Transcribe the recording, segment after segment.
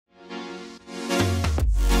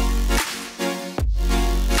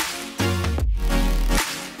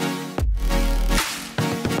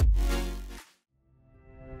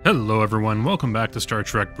Hello everyone, welcome back to Star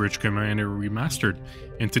Trek Bridge Commander Remastered.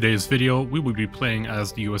 In today's video, we will be playing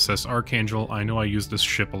as the USS Archangel. I know I use this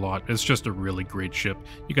ship a lot, it's just a really great ship.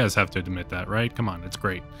 You guys have to admit that, right? Come on, it's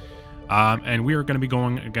great. And we are going to be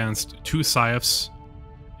going against two Saifs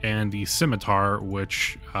and the Scimitar,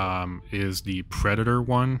 which is the Predator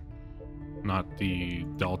one, not the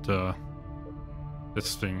Delta.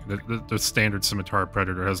 This thing, the standard Scimitar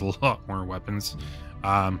Predator has a lot more weapons.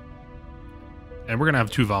 And we're going to have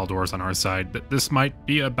two Valdores on our side. This might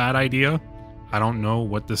be a bad idea. I don't know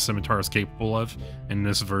what this Scimitar is capable of in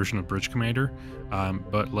this version of Bridge Commander.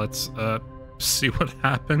 But let's see what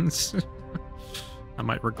happens. I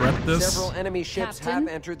might regret this. Several enemy ships have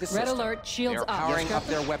entered the system. Red alert, shields up. They're powering up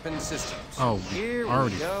their weapon systems. Oh, here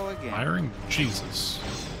already we go again. firing? Jesus.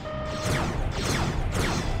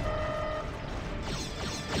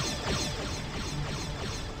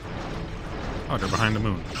 Oh, they're behind the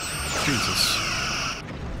moon. Jesus.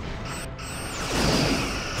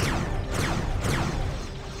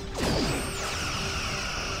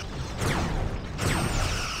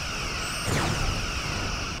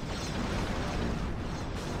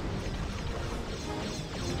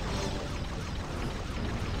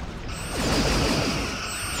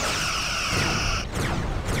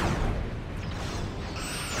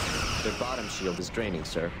 Their bottom shield is draining,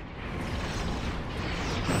 sir.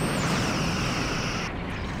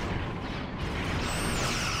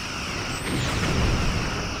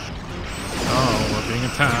 Oh, we're being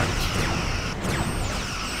attacked.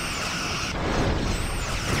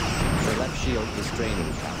 Their left shield is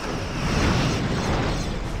draining, Captain.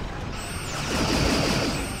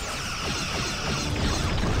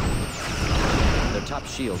 Their top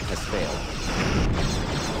shield has failed.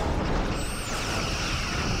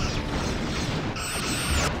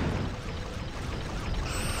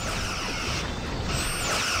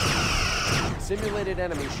 Simulated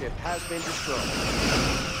enemy ship has been destroyed.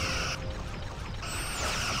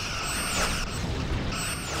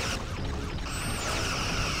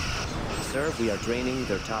 Sir, we are draining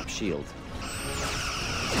their top shield.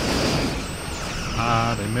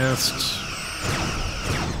 Ah, they missed.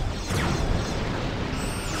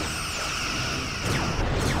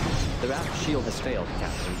 Their aft shield has failed,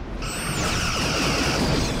 Captain.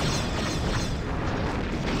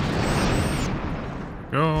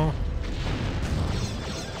 Go.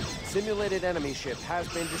 Simulated enemy ship has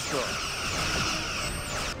been destroyed.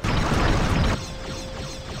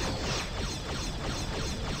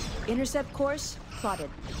 Intercept course plotted.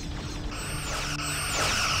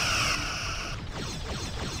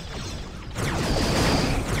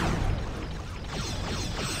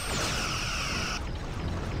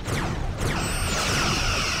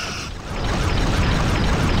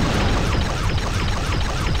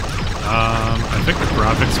 I think the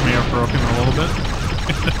graphics may have broken a little bit.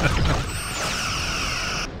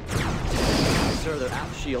 Sir, their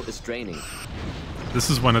aft shield is draining. This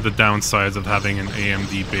is one of the downsides of having an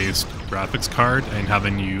AMD-based graphics card and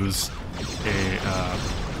having to use a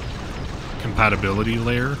compatibility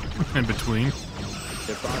layer in between.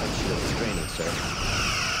 Their bottom shield is draining, sir.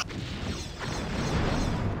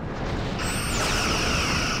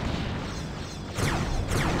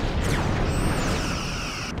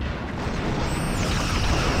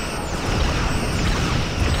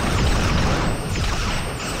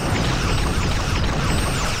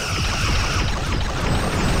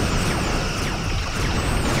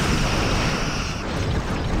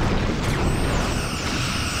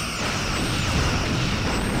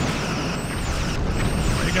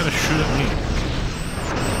 You gotta shoot at me.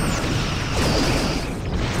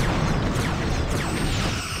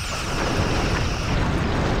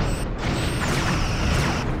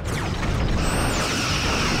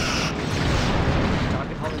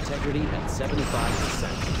 Target hull integrity at 75%.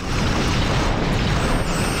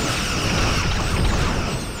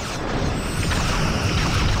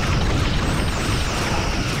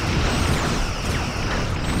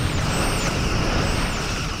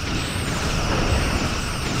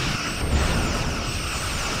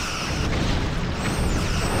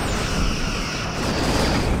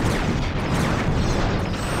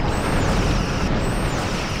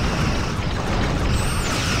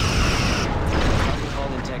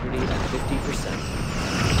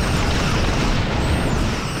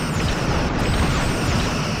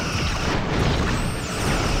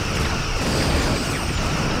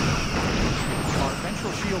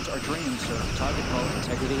 Are draining, sir. Target hull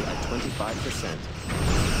integrity at 25%.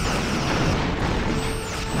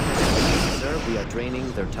 Sir, we are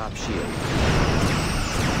draining their top shield.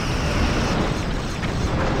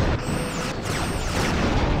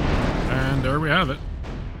 And there we have it.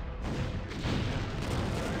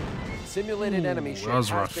 Simulated enemy ship that was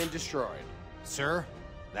has rough. been destroyed. Sir,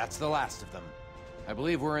 that's the last of them. I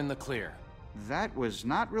believe we're in the clear. That was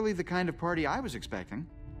not really the kind of party I was expecting.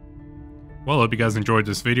 Well, hope you guys enjoyed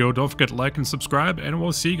this video. Don't forget to like and subscribe, and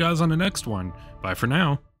we'll see you guys on the next one. Bye for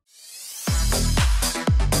now.